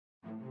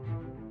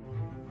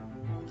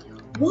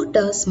What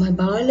does my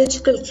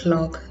biological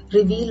clock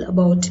reveal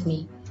about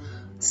me?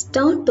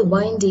 Start the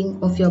winding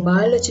of your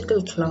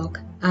biological clock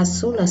as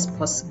soon as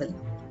possible.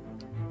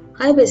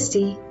 Hi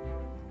bestie.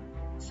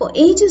 For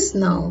ages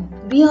now,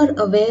 we are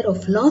aware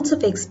of lots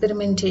of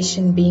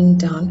experimentation being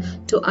done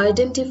to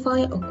identify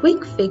a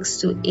quick fix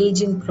to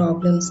aging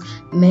problems,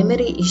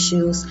 memory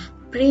issues,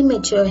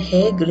 premature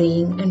hair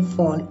graying and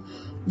fall.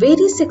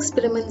 Various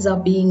experiments are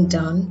being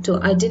done to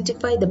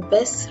identify the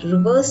best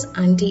reverse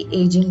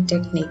anti-aging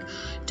technique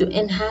to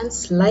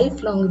enhance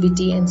life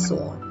longevity and so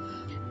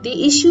on.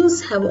 The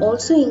issues have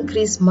also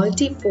increased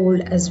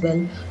multifold as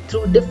well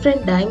through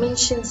different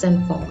dimensions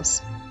and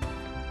forms.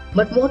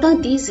 But what are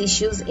these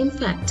issues in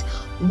fact?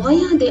 Why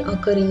are they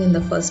occurring in the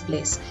first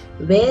place?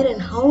 Where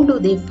and how do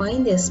they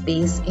find their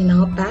space in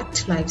our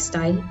packed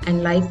lifestyle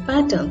and life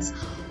patterns?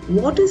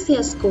 What is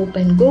their scope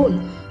and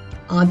goal?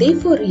 Are they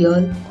for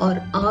real,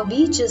 or are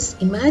we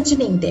just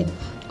imagining them,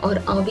 or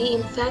are we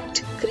in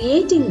fact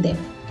creating them?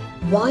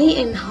 Why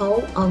and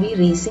how are we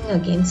racing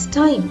against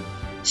time?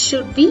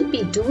 Should we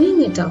be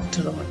doing it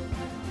after all?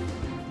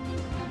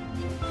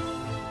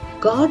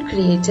 God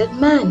created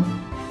man.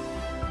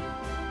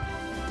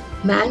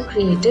 Man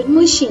created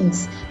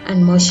machines,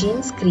 and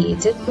machines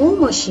created more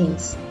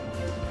machines.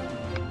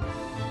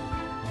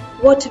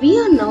 What we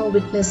are now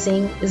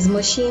witnessing is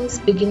machines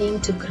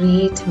beginning to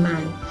create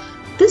man.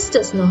 This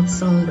does not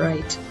sound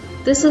right.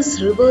 This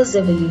is reverse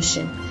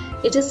evolution.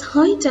 It is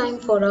high time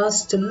for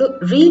us to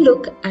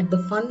relook at the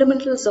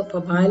fundamentals of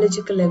our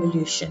biological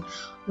evolution.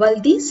 While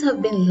these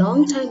have been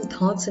long-time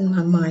thoughts in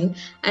my mind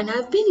and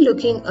I've been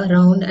looking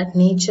around at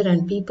nature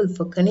and people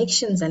for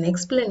connections and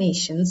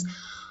explanations,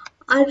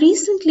 I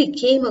recently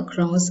came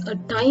across a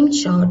time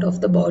chart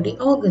of the body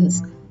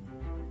organs.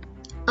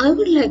 I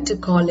would like to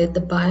call it the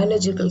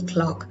biological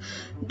clock.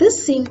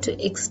 This seemed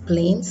to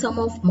explain some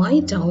of my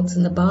doubts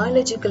in the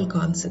biological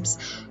concepts.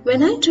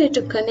 When I tried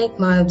to connect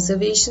my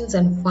observations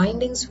and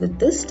findings with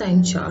this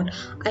time chart,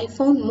 I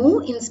found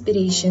more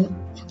inspiration,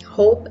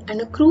 hope,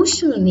 and a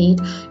crucial need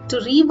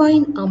to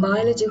rewind our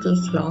biological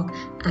clock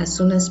as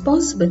soon as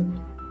possible.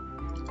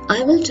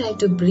 I will try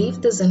to brief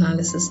this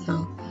analysis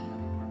now.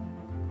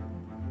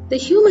 The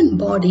human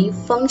body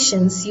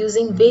functions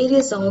using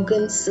various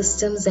organs,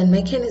 systems, and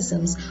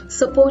mechanisms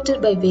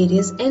supported by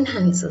various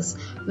enhancers.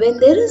 When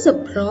there is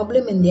a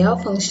problem in their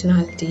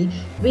functionality,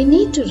 we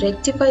need to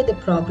rectify the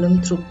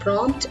problem through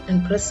prompt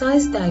and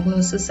precise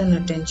diagnosis and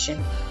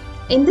attention.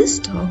 In this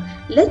talk,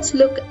 let's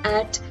look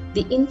at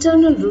the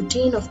internal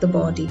routine of the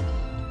body.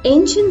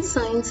 Ancient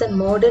science and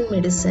modern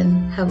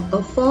medicine have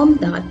affirmed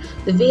that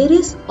the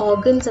various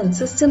organs and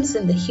systems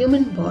in the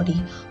human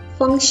body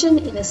function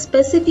in a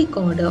specific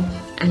order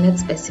and at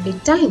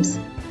specific times.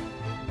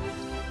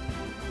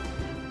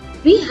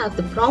 We have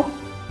the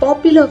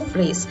popular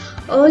phrase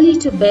early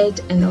to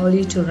bed and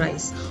early to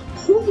rise.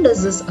 Whom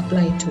does this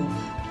apply to?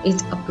 It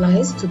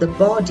applies to the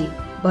body,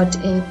 but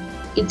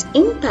it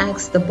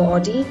impacts the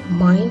body,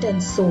 mind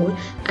and soul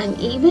and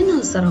even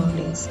our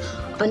surroundings.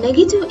 A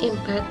negative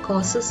impact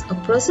causes a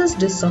process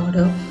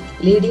disorder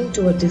leading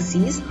to a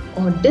disease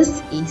or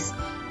dis-ease.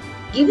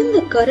 Given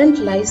the current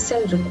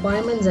lifestyle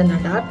requirements and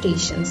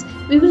adaptations,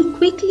 we will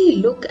quickly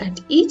look at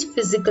each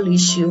physical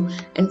issue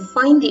and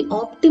find the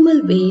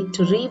optimal way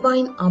to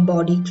rewind our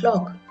body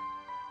clock.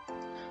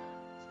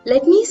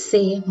 Let me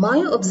say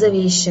my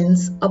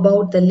observations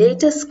about the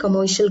latest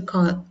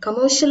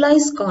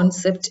commercialized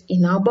concept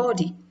in our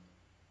body.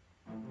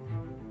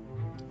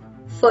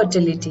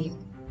 Fertility.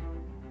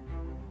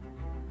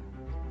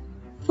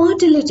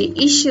 Fertility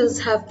issues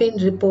have been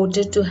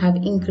reported to have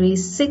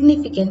increased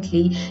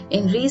significantly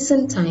in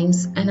recent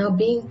times and are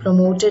being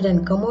promoted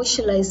and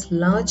commercialized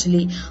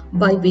largely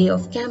by way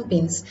of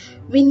campaigns.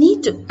 We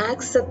need to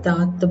accept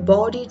that the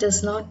body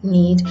does not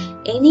need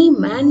any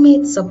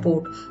man-made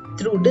support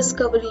through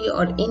discovery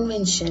or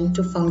invention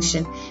to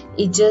function.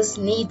 It just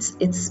needs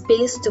its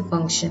space to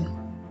function.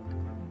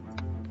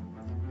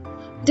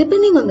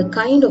 Depending on the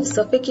kind of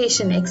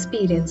suffocation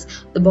experience,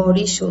 the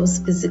body shows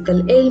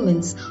physical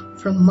ailments,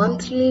 from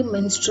monthly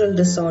menstrual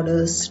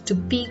disorders to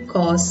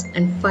PCOS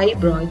and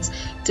fibroids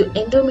to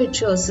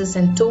endometriosis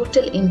and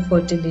total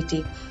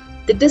infertility.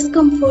 The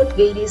discomfort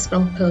varies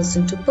from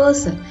person to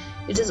person.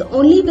 It is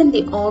only when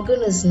the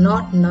organ is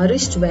not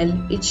nourished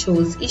well it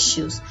shows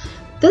issues.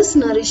 This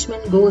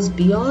nourishment goes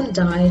beyond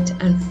diet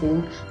and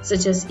food,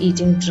 such as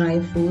eating dry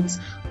foods,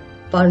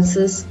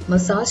 pulses,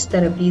 massage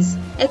therapies,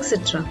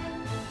 etc.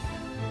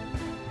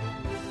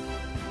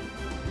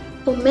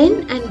 For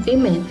men and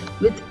women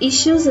with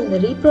issues in the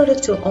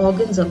reproductive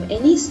organs of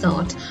any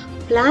sort,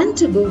 plan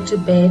to go to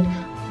bed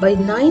by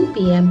 9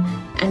 p.m.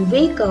 and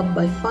wake up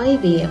by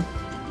 5 a.m.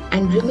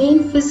 and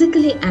remain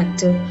physically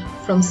active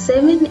from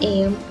 7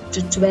 a.m.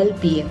 to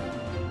 12 p.m.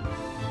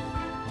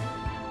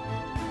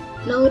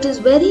 Now it is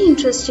very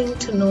interesting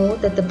to know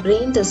that the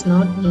brain does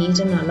not need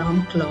an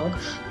alarm clock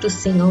to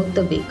sing out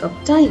the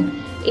wake-up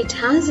time. It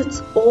has its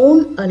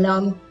own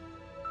alarm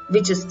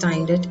which is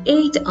timed at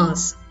 8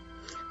 hours.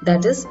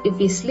 That is, if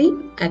we sleep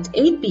at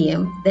 8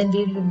 p.m., then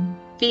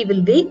we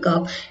will wake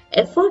up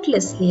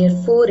effortlessly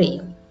at 4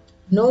 a.m.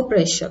 no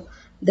pressure.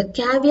 The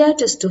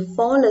caveat is to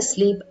fall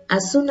asleep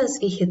as soon as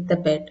we hit the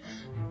bed.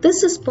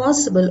 This is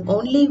possible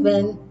only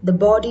when the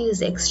body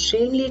is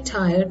extremely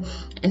tired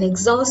and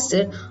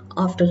exhausted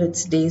after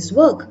its day's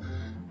work.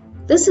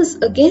 This is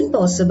again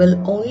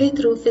possible only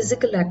through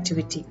physical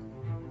activity.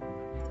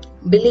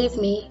 Believe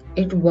me,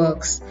 it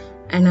works,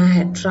 and I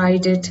had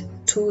tried it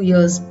 2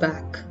 years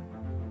back.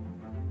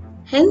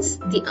 Hence,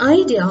 the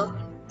idea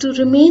to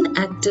remain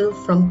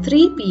active from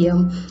 3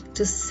 p.m.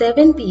 to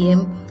 7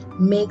 p.m.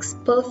 makes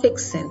perfect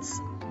sense.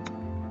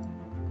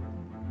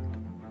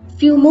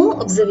 Few more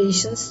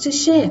observations to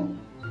share.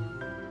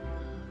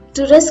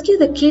 To rescue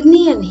the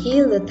kidney and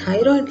heal the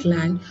thyroid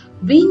gland,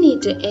 we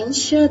need to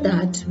ensure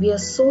that we are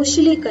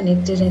socially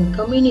connected and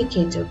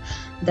communicative,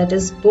 that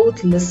is,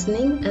 both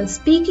listening and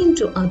speaking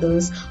to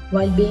others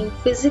while being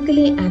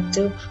physically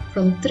active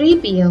from 3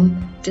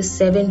 p.m. to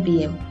 7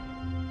 p.m.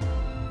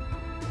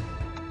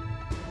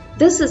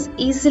 This is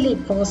easily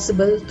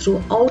possible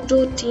through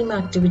outdoor team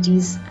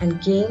activities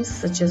and games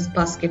such as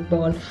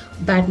basketball,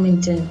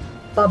 badminton,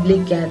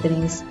 public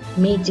gatherings,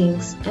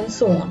 meetings, and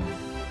so on.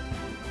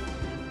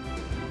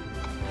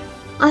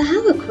 I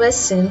have a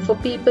question for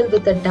people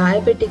with a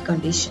diabetic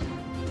condition.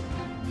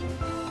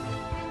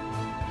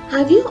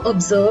 Have you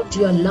observed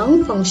your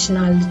lung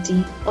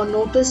functionality or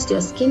noticed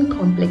your skin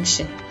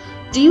complexion?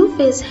 Do you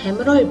face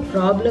hemorrhoid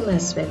problem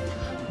as well?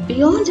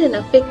 Beyond an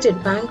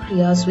affected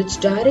pancreas which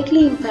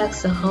directly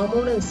impacts the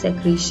hormonal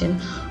secretion,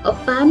 a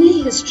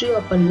family history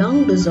of a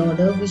lung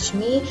disorder which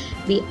may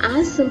be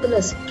as simple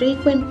as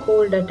frequent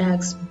cold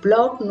attacks,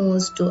 blocked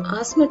nose to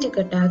asthmatic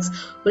attacks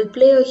will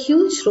play a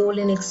huge role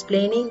in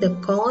explaining the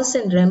cause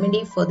and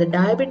remedy for the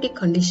diabetic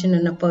condition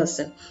in a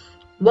person.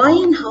 Why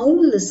and how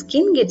will the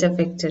skin get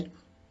affected?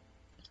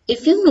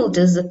 If you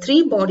notice, the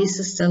 3 body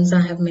systems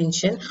I have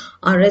mentioned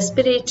are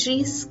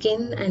respiratory,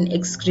 skin and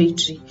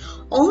excretory.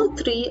 All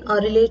 3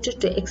 are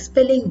related to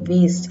expelling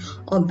waste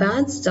or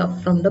bad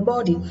stuff from the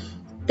body.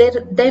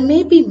 There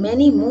may be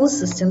many more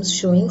systems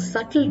showing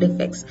subtle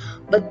defects,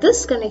 but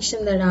this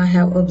connection that I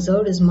have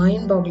observed is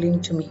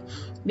mind-boggling to me.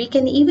 We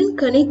can even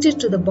connect it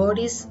to the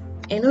body's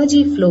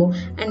energy flow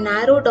and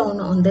narrow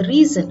down on the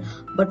reason.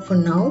 But for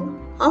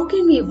now, how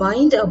can we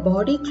wind a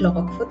body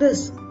clock for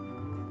this?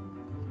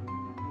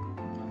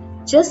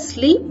 Just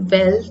sleep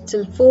well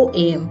till 4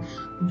 a.m.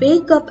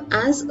 Wake up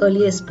as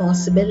early as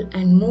possible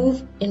and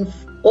move in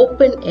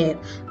open air,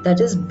 that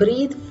is,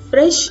 breathe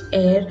fresh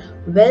air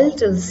well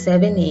till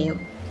 7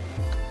 a.m.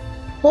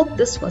 Hope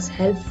this was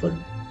helpful.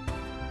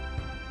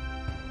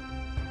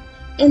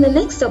 In the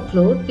next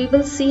upload, we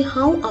will see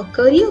how our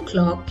career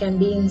clock can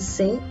be in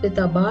sync with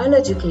our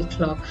biological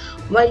clock,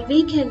 while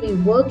we can be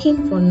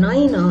working for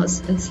 9 hours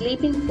and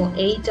sleeping for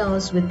 8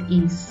 hours with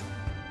ease.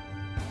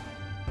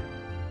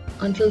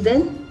 Until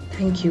then,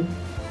 thank you.